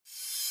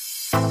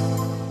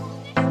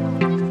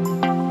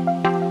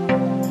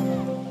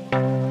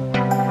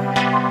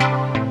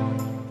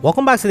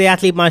Welcome back to the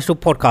Athlete Maestro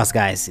podcast,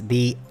 guys.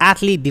 The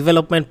athlete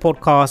development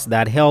podcast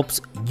that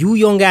helps you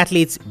young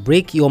athletes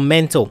break your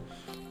mental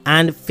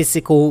and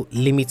physical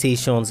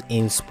limitations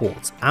in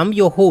sports. I'm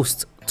your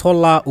host,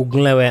 Tola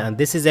Ogunlewe, and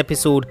this is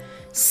episode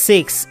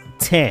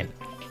 610.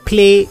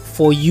 Play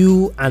for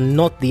you and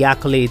not the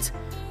accolades.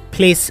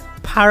 Place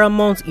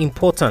paramount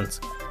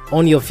importance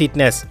on your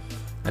fitness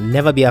and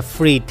never be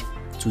afraid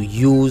to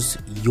use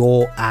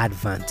your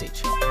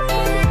advantage.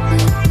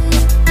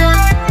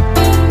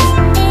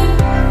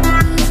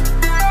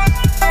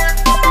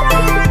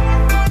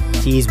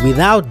 She is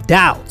without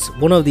doubt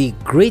one of the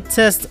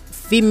greatest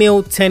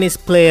female tennis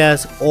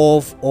players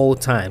of all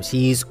time.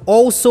 She is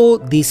also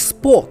the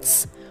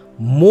sport's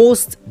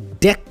most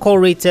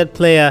decorated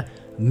player,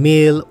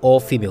 male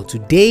or female.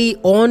 Today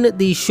on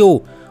the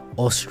show,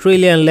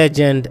 Australian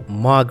legend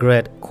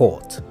Margaret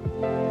Court.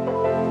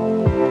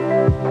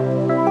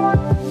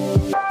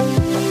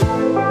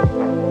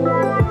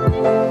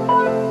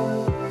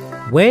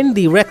 When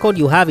the record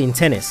you have in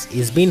tennis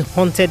is being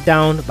hunted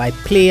down by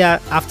player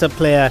after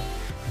player,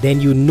 then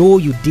you know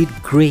you did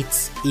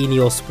great in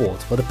your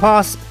sport. For the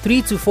past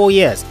 3 to 4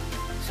 years,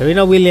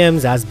 Serena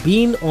Williams has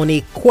been on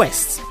a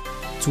quest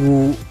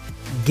to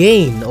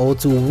gain or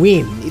to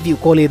win, if you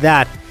call it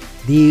that,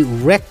 the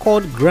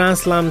record Grand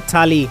Slam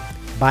tally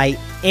by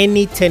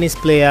any tennis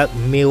player,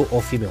 male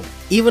or female.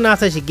 Even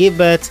after she gave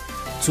birth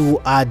to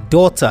her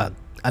daughter,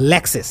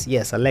 Alexis,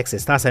 yes,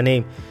 Alexis, that's her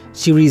name,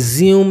 she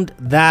resumed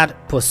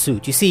that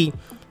pursuit. You see,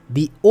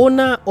 the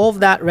owner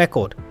of that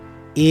record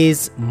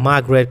is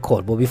Margaret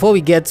Court. But before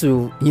we get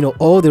to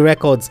all the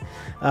records,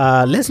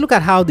 let's look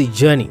at how the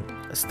journey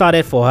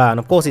started for her. And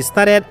of course, it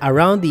started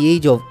around the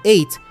age of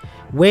 8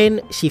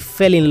 when she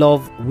fell in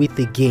love with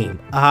the game.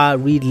 Her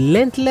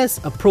relentless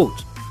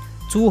approach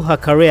to her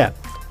career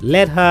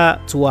led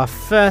her to her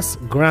first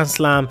Grand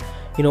Slam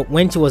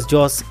when she was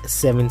just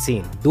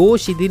 17. Though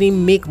she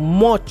didn't make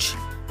much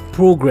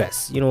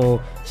progress,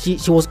 she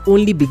was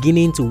only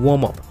beginning to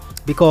warm up,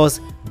 because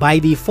by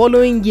the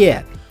following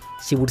year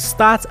she would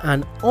start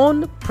an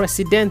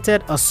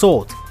unprecedented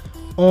assault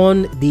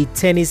on the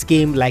tennis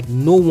game like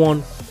no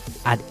one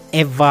had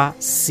ever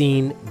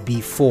seen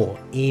before.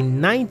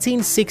 In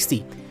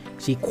 1960,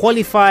 she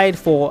qualified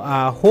for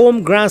a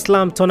home Grand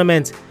Slam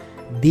tournament,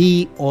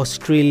 the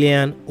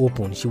Australian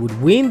Open. She would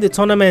win the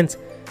tournament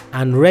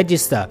and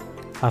register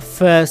her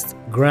first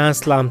Grand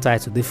Slam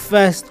title, the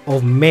first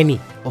of many,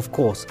 of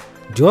course.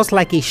 Just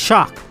like a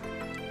shark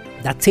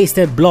that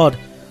tasted blood,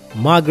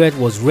 Margaret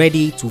was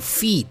ready to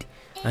feed,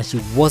 and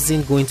she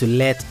wasn't going to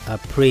let her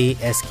prey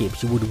escape.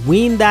 She would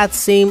win that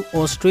same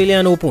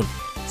Australian Open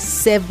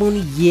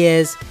 7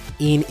 years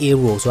in a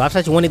row. So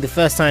after she won it the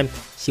first time,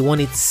 she won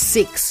it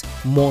 6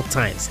 more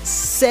times.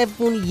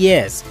 7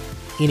 years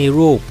in a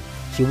row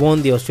she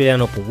won the Australian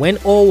Open. When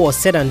all was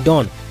said and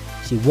done,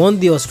 she won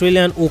the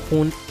Australian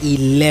Open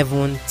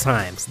 11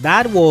 times.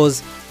 That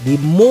was the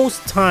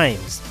most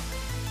times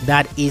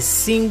that a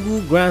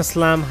single Grand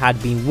Slam had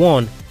been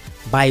won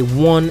by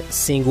one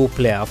single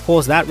player. Of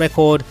course, that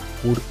record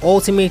would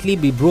ultimately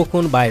be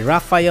broken by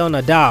Rafael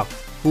Nadal,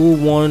 who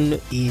won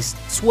his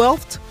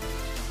 12th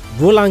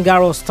Roland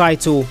Garros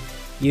title,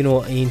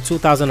 in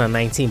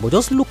 2019. But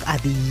just look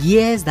at the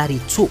years that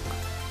it took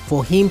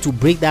for him to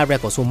break that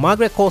record. So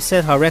Margaret Court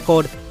set her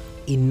record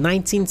in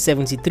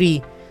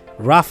 1973.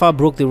 Rafa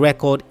broke the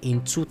record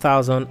in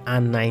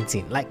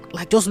 2019.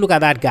 Like just look at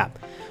that gap.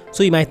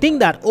 So you might think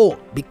that,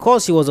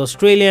 because she was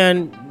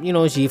Australian,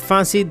 she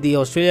fancied the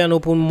Australian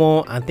Open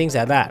more and things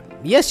like that.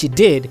 Yes, she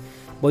did.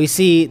 But you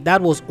see,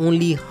 that was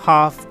only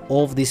half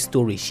of the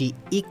story. She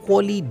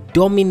equally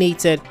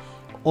dominated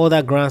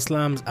other Grand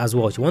Slams as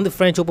well. She won the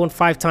French Open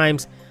 5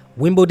 times,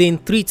 Wimbledon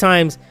 3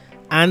 times,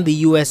 and the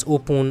US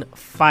Open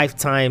 5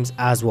 times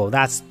as well.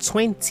 That's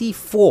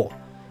 24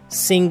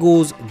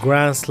 singles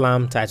Grand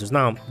Slam titles.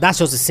 Now, that's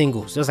just the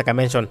singles. Just like I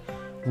mentioned,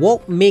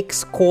 what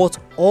makes Court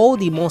all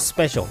the more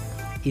special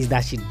is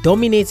that she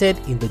dominated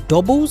in the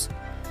doubles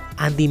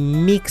and the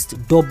mixed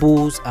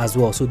doubles as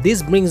well. So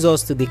this brings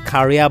us to the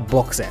career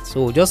box set.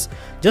 So just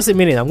a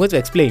minute, I'm going to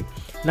explain.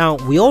 Now,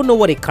 we all know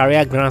what a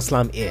career Grand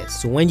Slam is.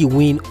 So when you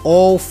win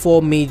all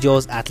 4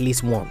 majors at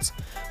least once.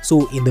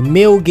 So in the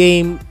male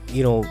game,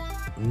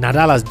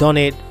 Nadal has done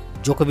it,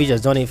 Djokovic has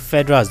done it,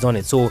 Federer has done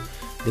it. So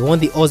they won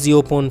the Aussie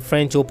Open,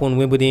 French Open,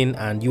 Wimbledon,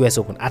 and US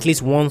Open at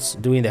least once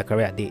during their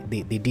career.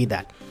 They did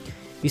that.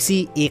 You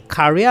see, a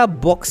career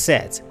box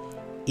set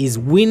is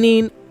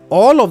winning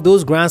all of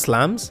those Grand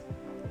Slams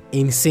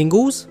in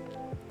singles,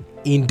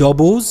 in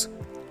doubles,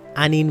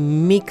 and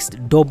in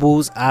mixed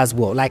doubles as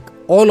well. Like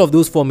all of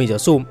those 4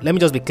 majors. So let me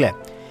just be clear.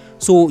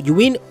 So you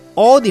win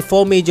all the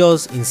 4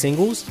 majors in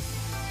singles,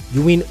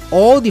 you win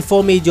all the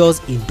 4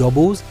 majors in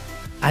doubles,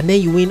 and then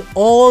you win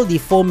all the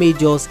 4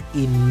 majors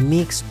in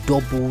mixed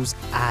doubles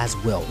as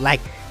well.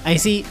 Like, I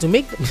see, to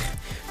make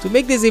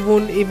this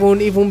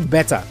even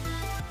better,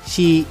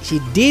 she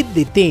did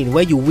the thing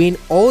where you win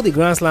all the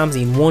Grand Slams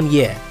in 1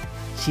 year.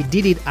 She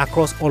did it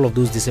across all of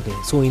those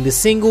disciplines. So in the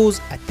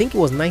singles, I think it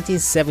was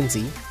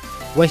 1970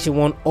 when she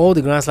won all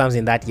the Grand Slams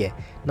in that year.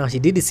 Now, she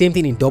did the same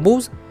thing in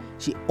doubles.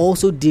 She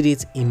also did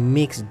it in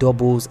mixed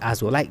doubles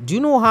as well. Like, do you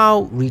know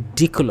how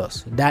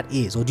ridiculous that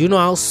is? Or do you know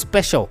how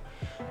special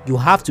you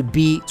have to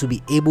be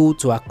able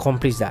to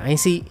accomplish that? And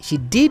see, she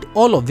did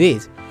all of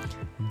it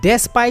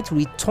despite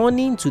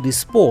returning to the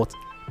sport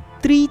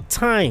 3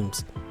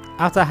 times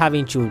after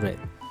having children.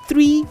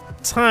 3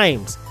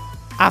 times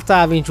after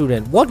having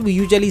children. What we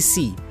usually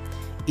see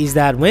is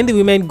that when the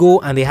women go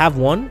and they have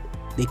one,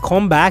 they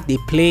come back, they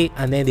play,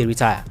 and then they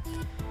retire.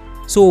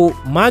 So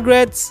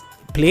Margaret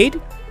played,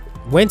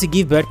 went to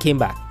give birth, came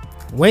back,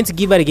 went to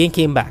give birth again,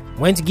 came back,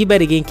 went to give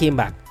birth again, came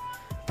back.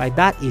 Like,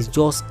 that is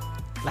just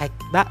like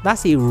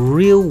that's a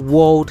real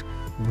world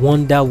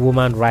Wonder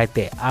Woman right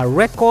there. Her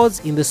records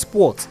in the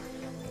sport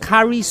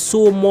carry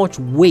so much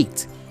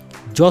weight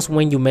just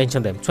when you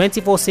mention them.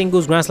 24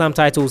 singles Grand Slam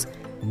titles,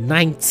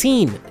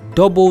 19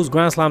 doubles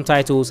Grand Slam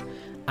titles,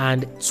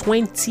 and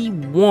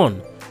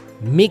 21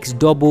 mixed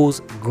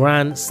doubles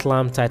Grand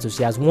Slam titles.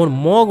 She has won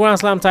more Grand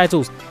Slam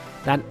titles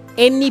than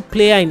any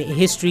player in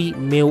history,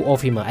 male or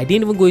female. I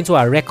didn't even go into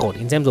her record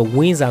in terms of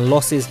wins and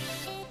losses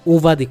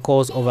over the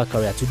course of her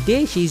career.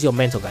 Today, she is your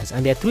mentor, guys,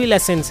 and there are 3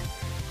 lessons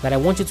that I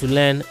want you to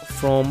learn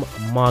from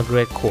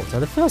Margaret Court. Now,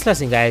 the first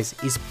lesson, guys,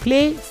 is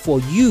play for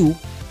you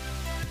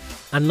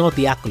and not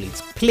the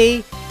accolades.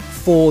 Play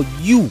for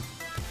you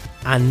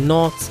and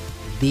not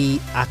the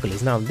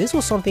accolades. Now, this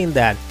was something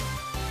that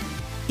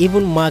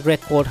even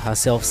Margaret Court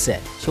herself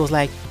said. She was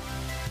like,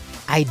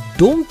 I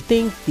don't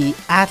think the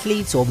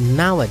athletes of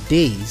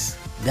nowadays,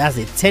 that's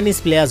the tennis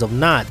players of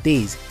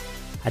nowadays,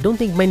 I don't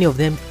think many of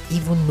them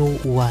even know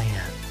who I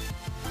am.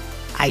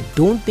 I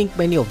don't think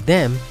many of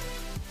them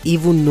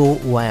even know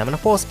who I am. And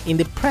of course, in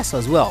the press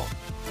as well,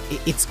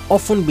 it's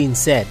often been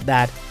said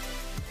that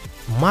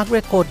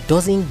Margaret Court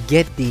doesn't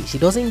get the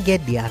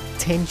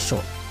attention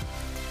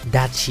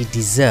that she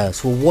deserves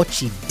for what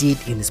she did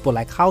in the sport,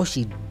 like how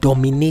she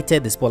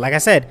dominated the sport. Like I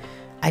said,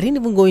 I didn't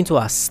even go into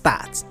her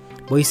stats,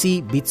 but you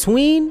see,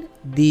 between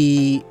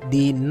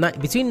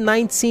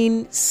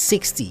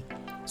 1960,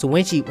 so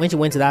when she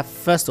went to that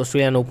first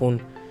Australian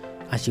Open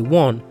and she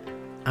won,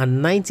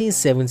 and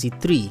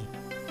 1973,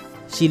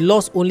 she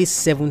lost only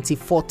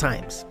 74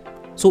 times.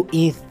 So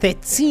in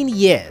 13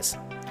 years,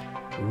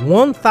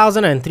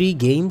 1,003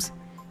 games,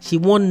 she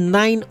won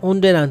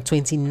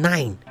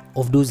 929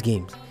 of those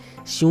games.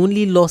 She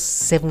only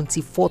lost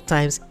 74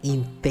 times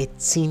in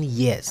 13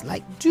 years.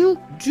 Like, do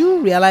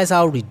you realize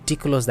how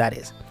ridiculous that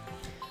is?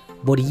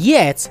 But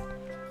yet,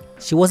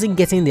 she wasn't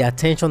getting the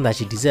attention that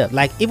she deserved.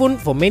 Like, even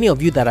for many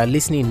of you that are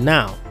listening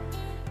now,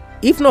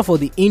 if not for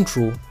the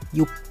intro,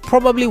 you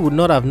probably would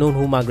not have known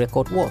who Margaret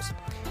Court was.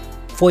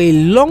 For a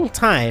long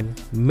time,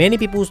 many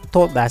people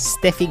thought that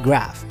Steffi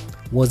Graf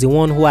was the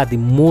one who had the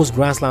most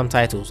Grand Slam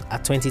titles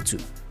at 22.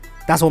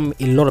 That's what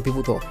a lot of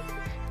people thought.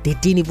 They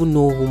didn't even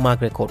know who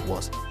Margaret Court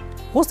was.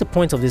 What's the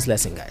point of this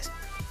lesson, guys?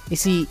 You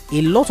see,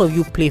 a lot of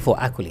you play for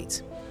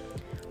accolades.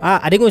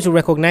 Are they going to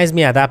recognize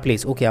me at that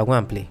place? Okay, I'll go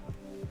and play.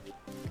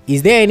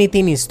 Is there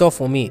anything in store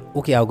for me?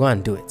 Okay, I'll go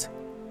and do it.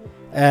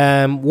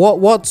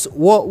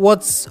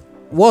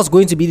 What's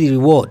going to be the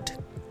reward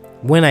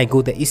when I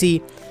go there? You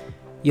see,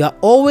 you are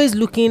always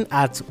looking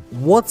at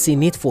what's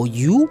in it for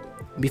you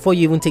before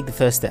you even take the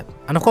first step.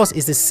 And of course,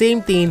 it's the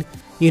same thing,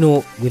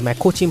 with my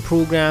coaching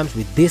programs,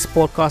 with this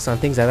podcast and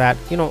things like that.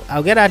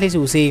 I'll get athletes who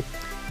will say,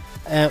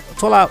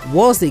 Tola,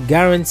 what's the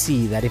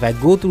guarantee that if I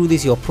go through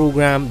your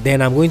program,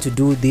 then I'm going to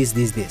do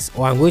this,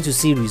 or I'm going to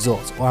see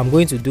results, or I'm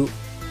going to do.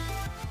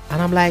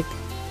 And I'm like,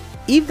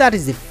 if that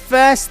is the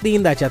first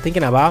thing that you're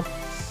thinking about,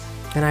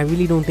 then I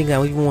really don't think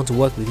I even want to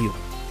work with you.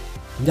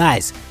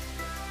 Guys,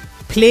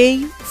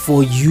 play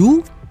for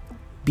you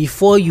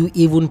before you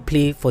even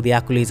play for the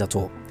accolades at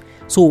all.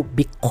 So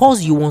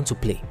because you want to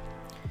play,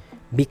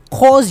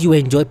 because you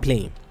enjoy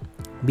playing,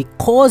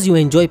 because you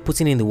enjoy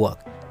putting in the work,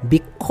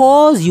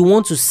 because you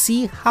want to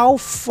see how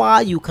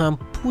far you can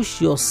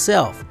push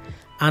yourself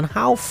and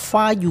how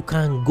far you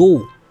can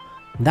go,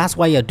 that's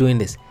why you're doing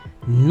this.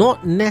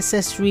 Not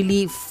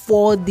necessarily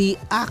for the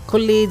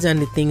accolades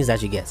and the things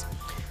that you get.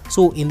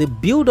 So in the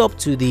build up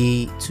to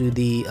the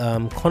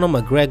Conor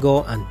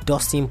McGregor and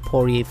Dustin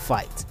Poirier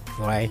fight,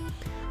 right?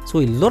 So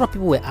a lot of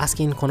people were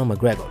asking Conor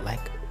McGregor,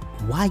 like,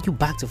 why are you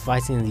back to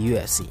fighting in the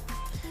UFC?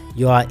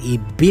 You are a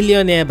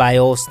billionaire by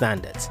all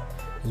standards.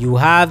 You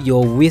have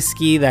your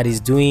whiskey that is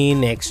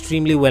doing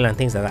extremely well and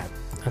things like that.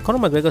 And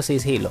Conor McGregor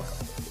says, hey, look,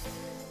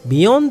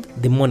 beyond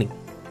the money,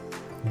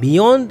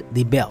 beyond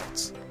the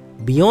belts,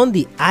 beyond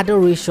the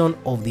adoration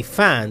of the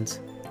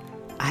fans,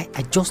 I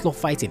just love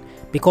fighting,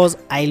 because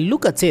I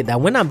look at it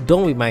that when I'm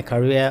done with my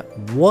career,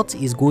 what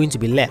is going to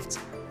be left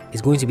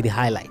is going to be the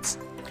highlights.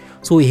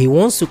 So he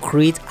wants to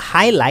create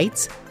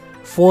highlights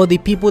for the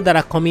people that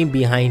are coming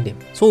behind him.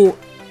 So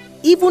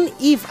even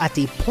if at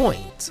a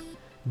point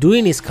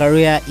during his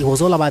career it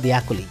was all about the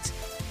accolades,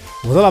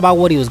 it was all about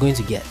what he was going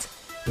to get,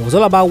 it was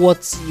all about what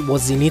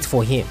was in it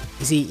for him.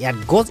 You see,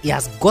 he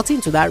has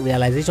gotten to that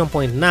realization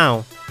point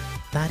now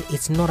that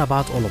it's not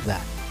about all of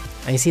that.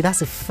 And you see, that's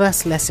the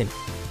first lesson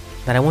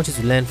that I want you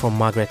to learn from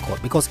Margaret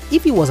Court. Because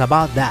if it was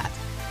about that,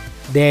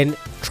 then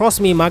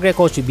Trust me, Margaret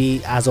Court should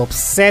be as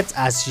upset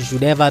as she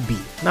should ever be.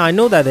 Now, I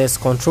know that there's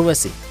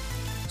controversy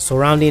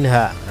surrounding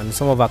her and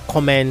some of her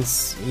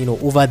comments,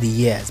 over the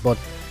years, but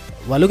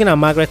we're looking at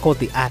Margaret Court,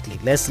 the athlete.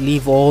 Let's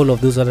leave all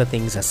of those other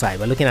things aside.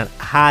 We're looking at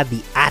her,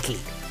 the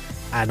athlete,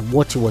 and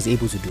what she was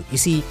able to do. You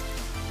see,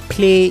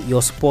 play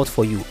your sport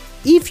for you.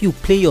 If you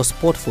play your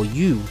sport for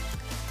you,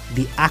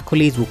 the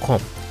accolades will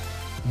come.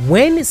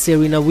 When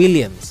Serena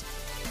Williams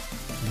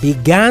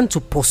began to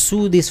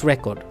pursue this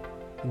record,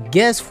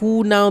 guess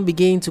who now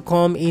began to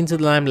come into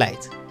the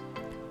limelight?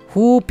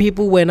 Who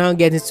people were now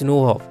getting to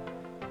know of?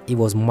 It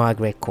was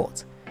Margaret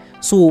Court.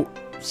 So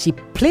she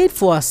played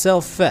for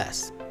herself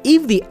first.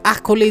 If the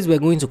accolades were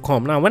going to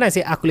come, now when I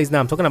say accolades,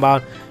 now I'm talking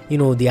about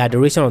the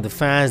adoration of the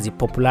fans, the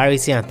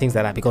popularity and things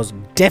like that, because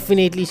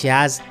definitely she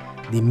has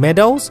the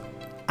medals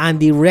and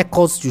the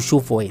records to show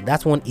for it.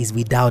 That one is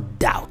without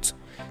doubt.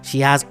 She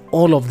has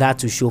all of that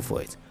to show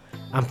for it.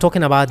 I'm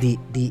talking about the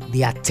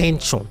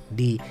attention,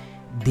 the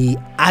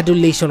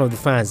adulation of the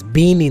fans,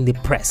 being in the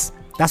press.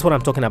 That's what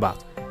I'm talking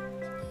about.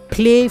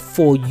 Play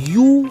for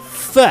you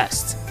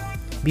first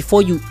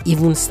before you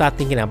even start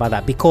thinking about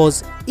that,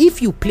 because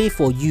if you play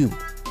for you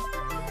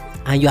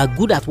and you are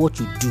good at what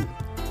you do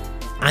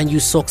and you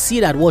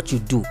succeed at what you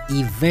do,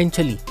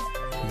 eventually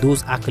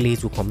those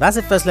accolades will come. That's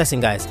the first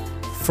lesson, guys,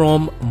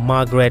 from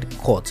Margaret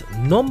Court.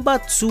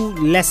 Number 2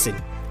 lesson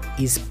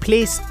is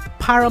place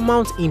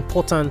paramount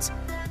importance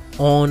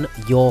on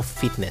your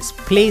fitness.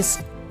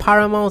 Place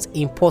paramount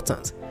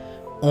importance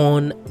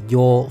on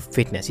your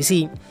fitness. You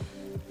see,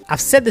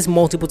 I've said this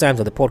multiple times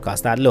on the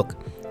podcast that look,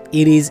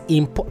 it is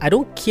I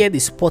don't care the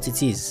sport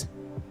it is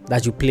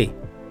that you play.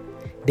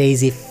 There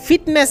is a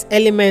fitness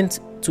element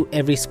to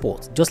every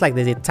sport, just like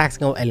there's a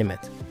tactical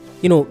element.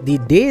 The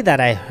day that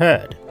I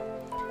heard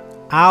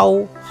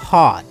how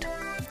hard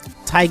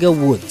Tiger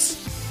Woods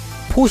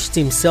pushed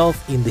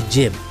himself in the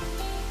gym,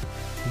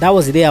 that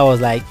was the day I was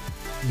like,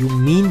 you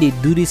mean they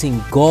do this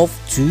in golf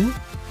too?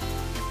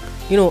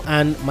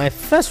 And my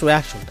first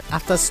reaction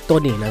after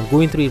studying and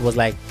going through it was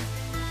like,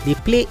 they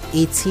play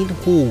 18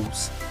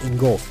 holes in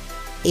golf.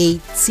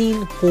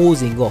 18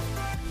 holes in golf.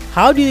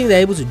 How do you think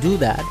they're able to do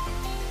that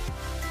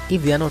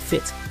if they are not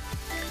fit?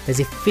 There's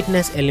a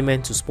fitness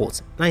element to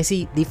sports. Now you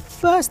see, the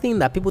first thing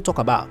that people talk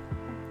about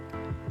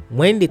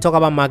when they talk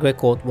about Margaret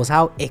Court was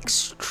how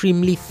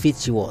extremely fit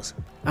she was.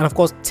 And of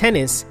course,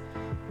 tennis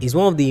is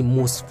one of the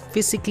most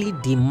physically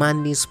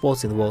demanding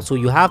sports in the world. So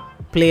you have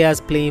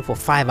players playing for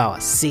 5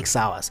 hours, 6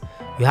 hours.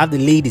 You have the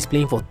ladies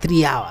playing for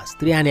 3 hours,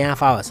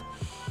 3.5 hours.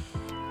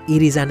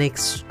 It is an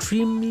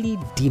extremely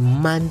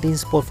demanding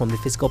sport from the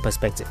physical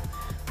perspective.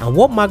 And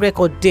what Margaret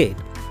Court did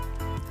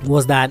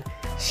was that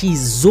she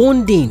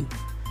zoned in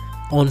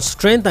on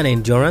strength and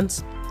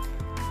endurance,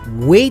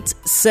 weight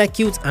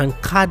circuit and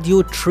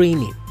cardio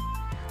training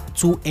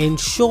to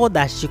ensure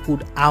that she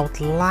could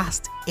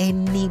outlast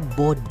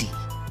anybody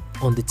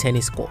on the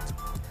tennis court.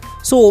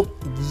 So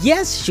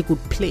yes, she could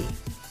play,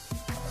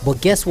 but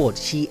guess what?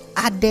 She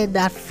added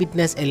that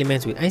fitness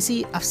element to it. And you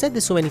see, I've said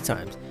this so many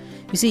times.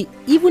 You see,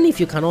 even if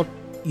you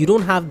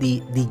don't have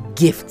the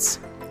gifts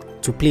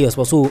to play your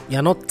sport, so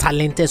you're not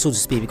talented, so to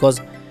speak,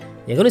 because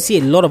you're going to see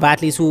a lot of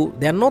athletes who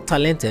they're not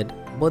talented,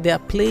 but they are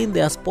playing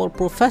their sport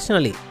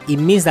professionally. It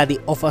means that they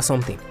offer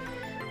something.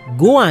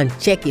 Go and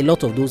check a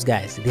lot of those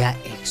guys. They are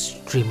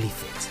extremely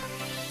fit.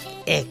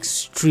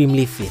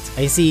 Extremely fit.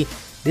 And you see,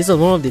 this was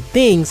one of the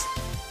things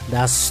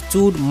that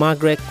stood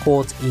Margaret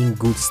Court in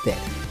good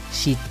stead.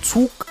 She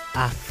took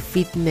her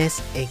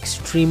fitness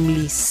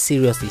extremely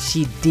seriously.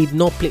 She did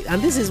not play.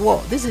 And this is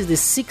the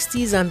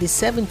 60s and the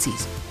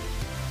 70s.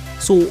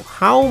 So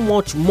how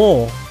much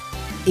more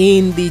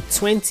in the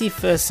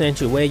 21st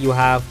century, where you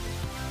have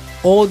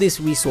all these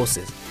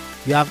resources,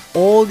 you have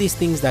all these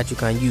things that you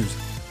can use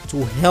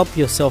to help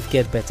yourself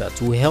get better,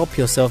 to help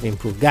yourself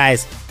improve.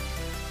 Guys,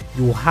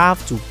 you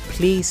have to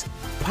place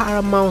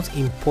paramount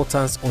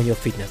importance on your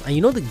fitness.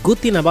 And the good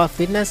thing about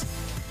fitness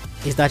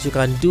is that you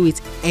can do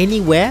it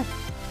anywhere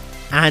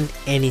and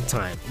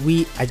anytime.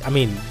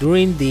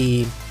 During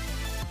the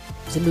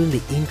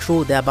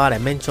intro thereabout, I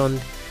mentioned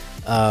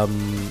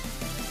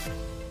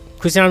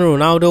Cristiano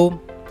Ronaldo,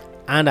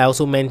 and I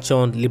also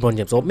mentioned LeBron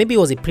James, or maybe it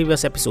was a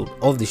previous episode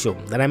of the show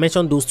that I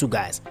mentioned those two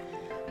guys,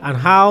 and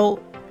how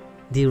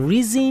the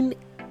reason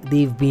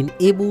they've been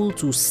able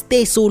to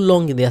stay so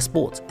long in their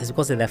sport is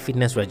because of their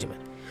fitness regimen.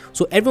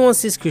 So everyone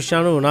sees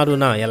Cristiano Ronaldo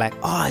now, you're like,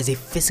 oh, he's a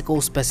physical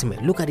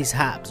specimen. Look at his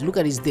abs, look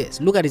at his this,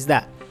 look at his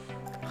that.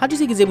 How do you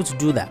think he's able to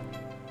do that?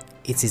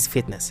 It's his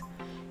fitness.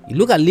 You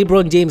look at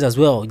LeBron James as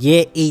well,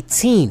 year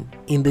 18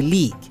 in the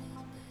league.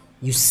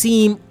 You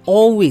see him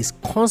always,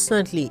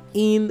 constantly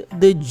in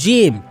the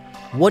gym.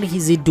 What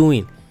is he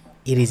doing?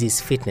 It is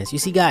his fitness. You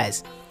see,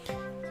 guys,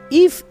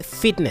 if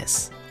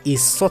fitness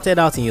is sorted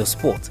out in your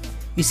sport,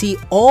 you see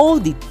all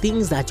the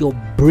things that your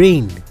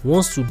brain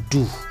wants to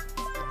do,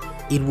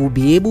 it will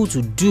be able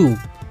to do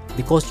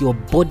because your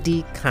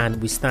body can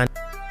withstand.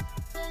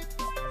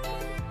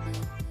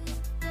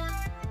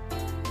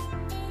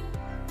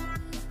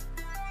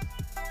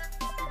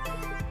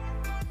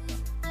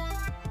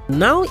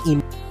 Now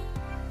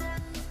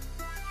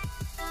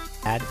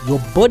tired, your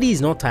body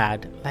is not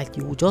tired, like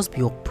you will just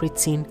be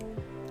operating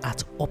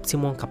at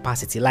optimum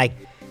capacity. Like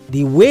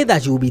the way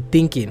that you will be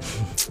thinking,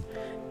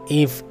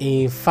 if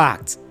in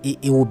fact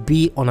it will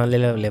be on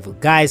another level.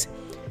 Guys,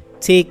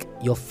 take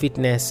your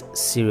fitness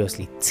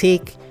seriously.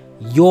 Take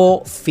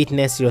your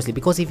fitness seriously,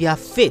 because if you are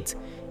fit,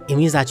 it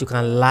means that you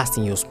can last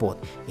in your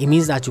sport. It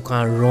means that you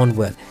can run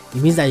well.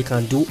 It means that you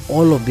can do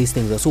all of these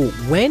things. So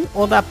when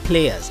other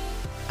players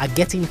are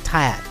getting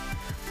tired,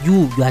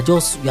 you are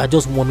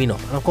just warming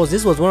up. And of course,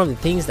 this was one of the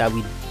things that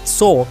we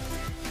saw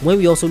when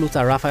we also looked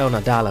at Rafael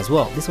Nadal as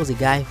well. This was a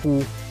guy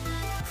who,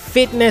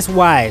 fitness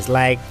wise,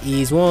 like,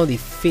 is one of the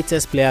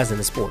fittest players in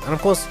the sport. And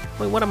of course,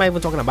 what am I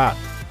even talking about?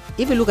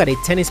 If you look at a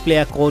tennis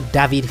player called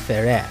David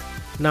Ferrer,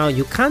 now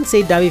you can't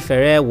say David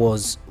Ferrer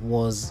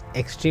was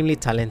extremely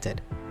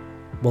talented,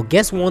 but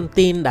guess one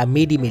thing that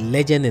made him a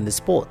legend in the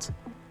sport?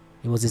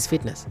 It was his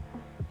fitness.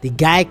 The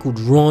guy could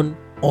run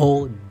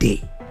all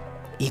day.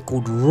 He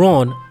could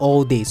run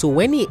all day. So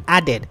when he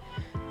added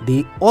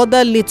the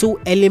other little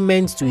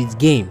elements to his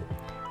game,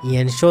 he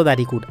ensured that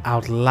he could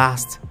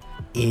outlast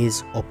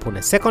his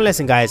opponent. Second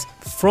lesson, guys,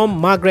 from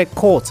Margaret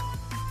Court: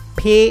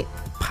 pay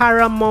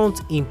paramount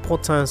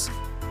importance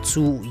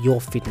to your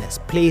fitness.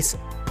 Place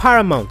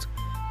paramount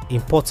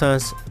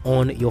importance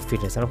on your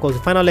fitness. And of course,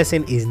 the final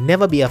lesson is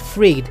never be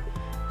afraid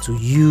to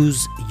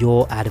use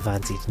your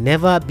advantage.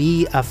 Never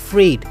be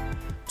afraid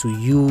to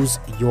use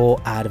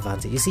your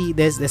advantage. You see,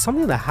 there's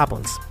something that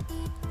happens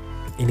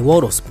in the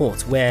world of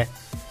sports where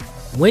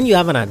when you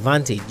have an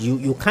advantage,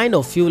 you kind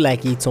of feel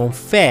like it's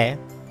unfair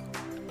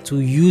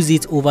to use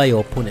it over your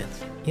opponent.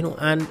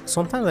 And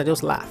sometimes I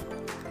just laugh.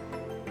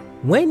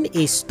 When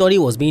a study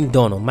was being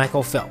done on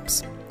Michael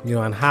Phelps,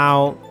 and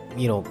how,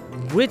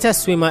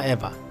 greatest swimmer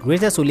ever,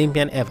 greatest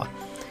Olympian ever,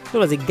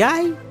 there was a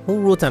guy who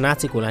wrote an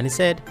article and he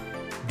said,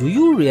 do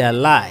you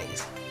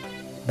realize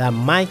that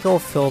Michael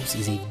Phelps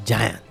is a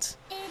giant?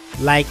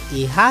 Like,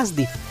 he has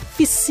the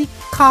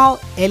physical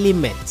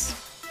elements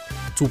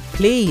to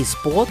play his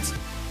sport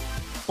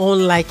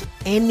unlike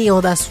any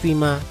other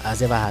swimmer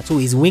has ever had. So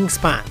his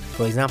wingspan,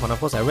 for example, and of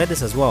course I read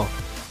this as well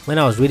when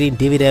I was reading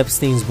David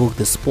Epstein's book,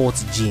 The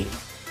Sports Gene.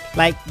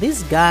 Like,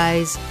 these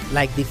guys,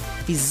 like, the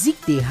physique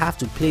they have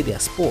to play their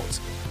sport,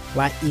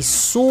 right, is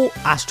so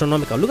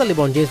astronomical. Look at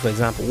LeBron James, for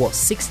example.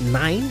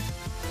 6'9",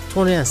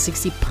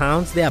 260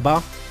 pounds,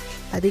 thereabout.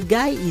 Like, the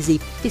guy is a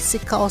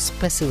physical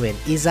specimen.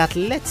 His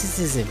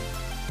athleticism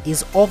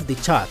is off the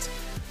chart.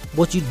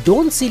 But you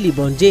don't see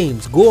LeBron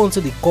James go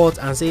onto the court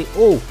and say,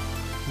 oh,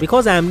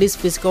 because I am this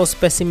physical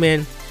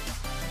specimen,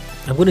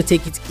 I'm going to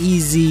take it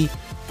easy,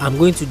 I'm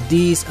going to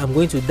this, I'm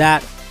going to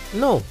that.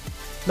 No.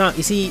 Now,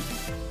 you see,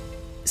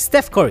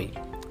 Steph Curry,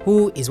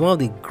 who is one of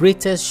the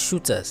greatest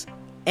shooters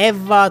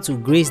ever to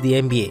grace the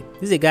NBA.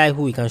 This is a guy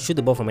who can shoot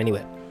the ball from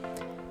anywhere.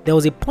 There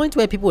was a point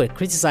where people were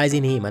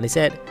criticizing him and they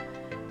said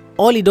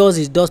all he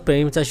does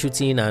perimeter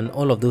shooting and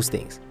all of those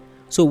things.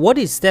 So what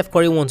did Steph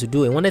Curry want to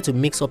do? He wanted to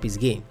mix up his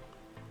game.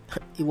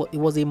 It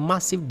was a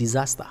massive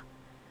disaster.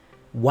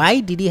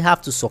 Why did he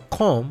have to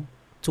succumb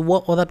to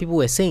what other people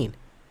were saying?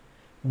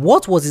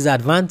 What was his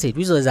advantage,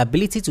 which was his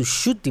ability to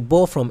shoot the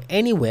ball from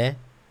anywhere?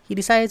 He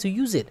decided to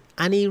use it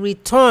and he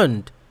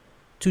returned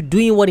to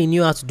doing what he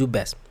knew how to do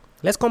best.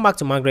 Let's come back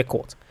to Margaret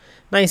Court.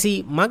 Now, you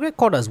see, Margaret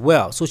Court as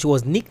well, so she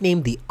was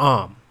nicknamed the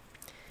Arm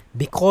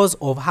because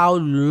of how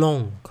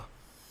long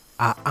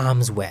her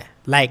arms were.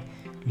 Like,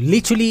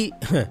 literally,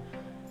 her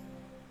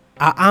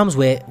arms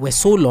were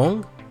so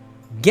long.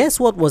 Guess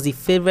what was the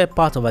favorite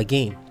part of her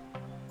game?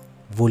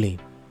 Volleying.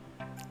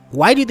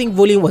 Why do you think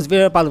volleying was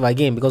favorite part of her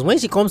game? Because when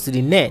she comes to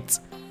the net,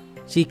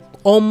 she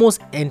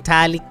almost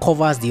entirely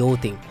covers the whole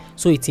thing.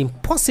 So it's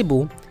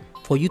impossible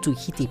for you to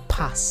hit a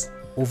pass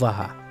over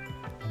her.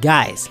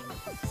 Guys,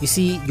 you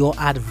see, your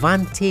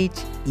advantage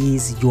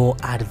is your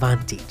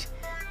advantage.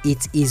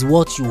 It is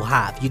what you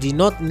have. You did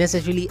not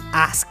necessarily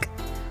ask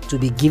to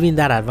be given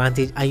that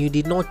advantage, and you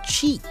did not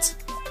cheat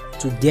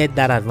to get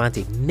that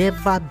advantage.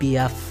 Never be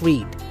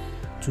afraid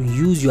to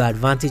use your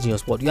advantage in your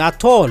sport. You are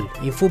tall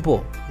in football.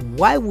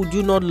 Why would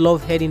you not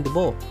love heading the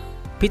ball?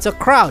 Peter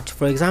Crouch,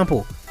 for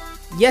example.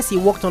 Yes, he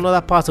worked on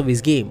other parts of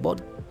his game,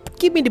 but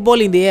give me the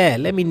ball in the air.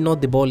 Let me knock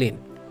the ball in.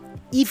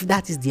 If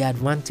that is the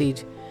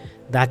advantage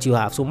that you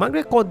have. So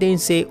Margaret Court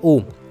didn't say,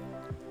 oh,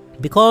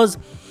 because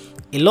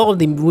a lot of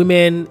the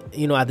women,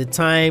 at the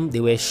time, they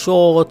were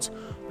short,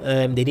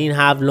 they didn't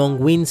have long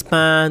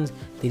wingspans,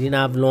 they didn't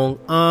have long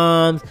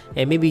arms,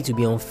 and maybe it would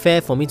be unfair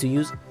for me to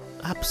use.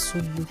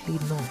 Absolutely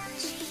not.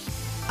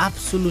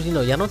 Absolutely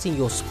not. You're not in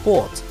your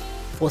sport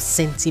for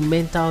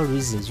sentimental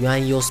reasons. You are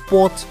in your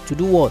sport to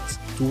do what?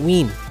 To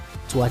win,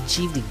 to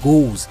achieve the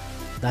goals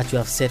that you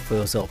have set for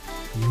yourself.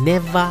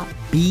 Never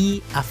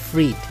be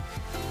afraid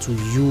to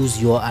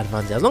use your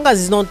advantage. As long as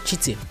it's not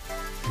cheating,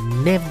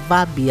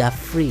 never be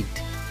afraid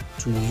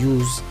to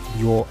use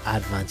your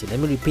advantage. Let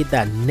me repeat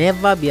that.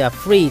 Never be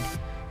afraid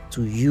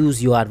to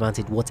use your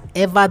advantage.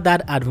 Whatever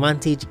that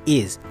advantage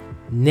is,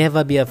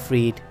 never be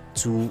afraid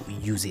to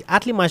use it.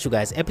 Athlete Maestro,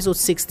 guys, episode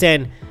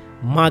 610,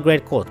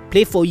 Margaret Court.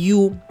 Play for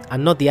you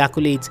and not the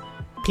accolades.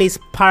 place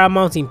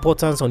paramount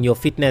importance on your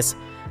fitness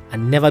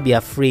and never be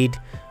afraid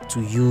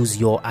to use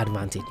your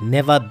advantage.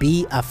 Never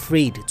be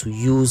afraid to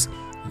use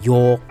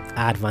your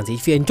advantage.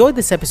 If you enjoyed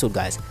this episode,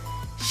 guys,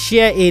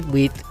 share it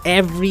with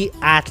every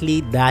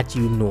athlete that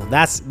you know.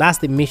 That's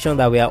the mission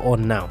that we are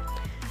on now,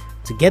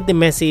 to get the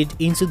message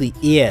into the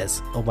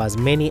ears of as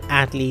many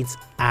athletes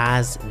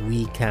as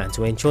we can,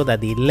 to ensure that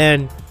they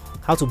learn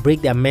how to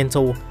break their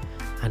mental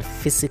and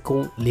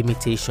physical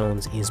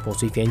limitations in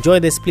sports. So if you enjoy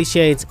this, please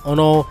share it on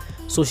all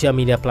social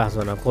media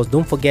platforms. Of course,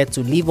 don't forget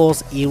to leave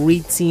us a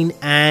rating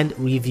and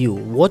review.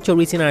 What your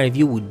rating and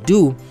review will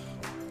do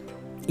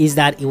is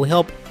that it will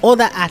help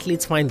other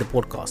athletes find the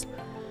podcast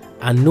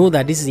and know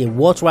that this is a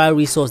worthwhile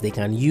resource they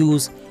can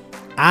use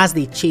as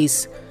they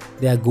chase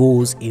their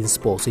goals in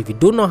sports. So if you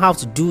don't know how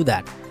to do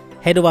that,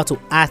 head over to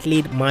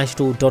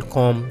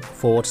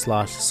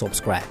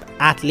athletemaestro.com/subscribe.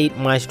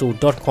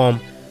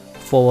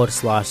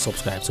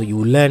 athletemaestro.com/subscribe. So you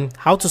will learn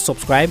how to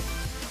subscribe.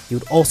 You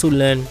would also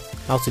learn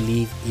how to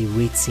leave a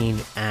rating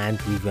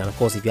and review. And of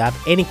course, if you have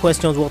any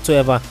questions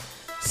whatsoever,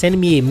 send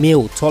me a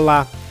mail,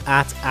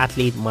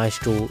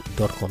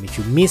 tola@athletemaestro.com. If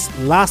you missed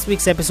last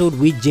week's episode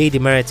with Jay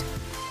Demerit,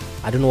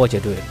 I don't know what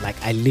you're doing. Like,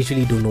 I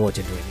literally don't know what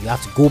you're doing. You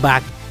have to go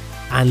back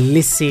and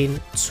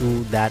listen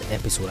to that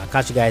episode. I'll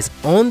catch you guys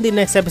on the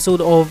next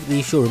episode of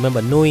the show.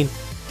 Remember, knowing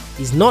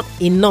is not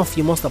enough,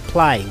 you must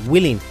apply.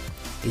 Willing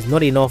is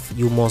not enough,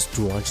 you must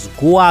do. And just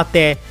go out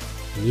there,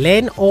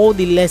 learn all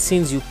the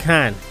lessons you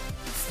can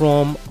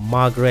from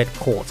Margaret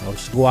Court. I want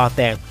you to go out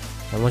there.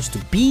 I want you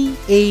to be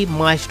a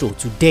maestro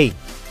today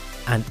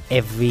and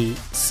every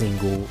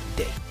single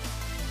day.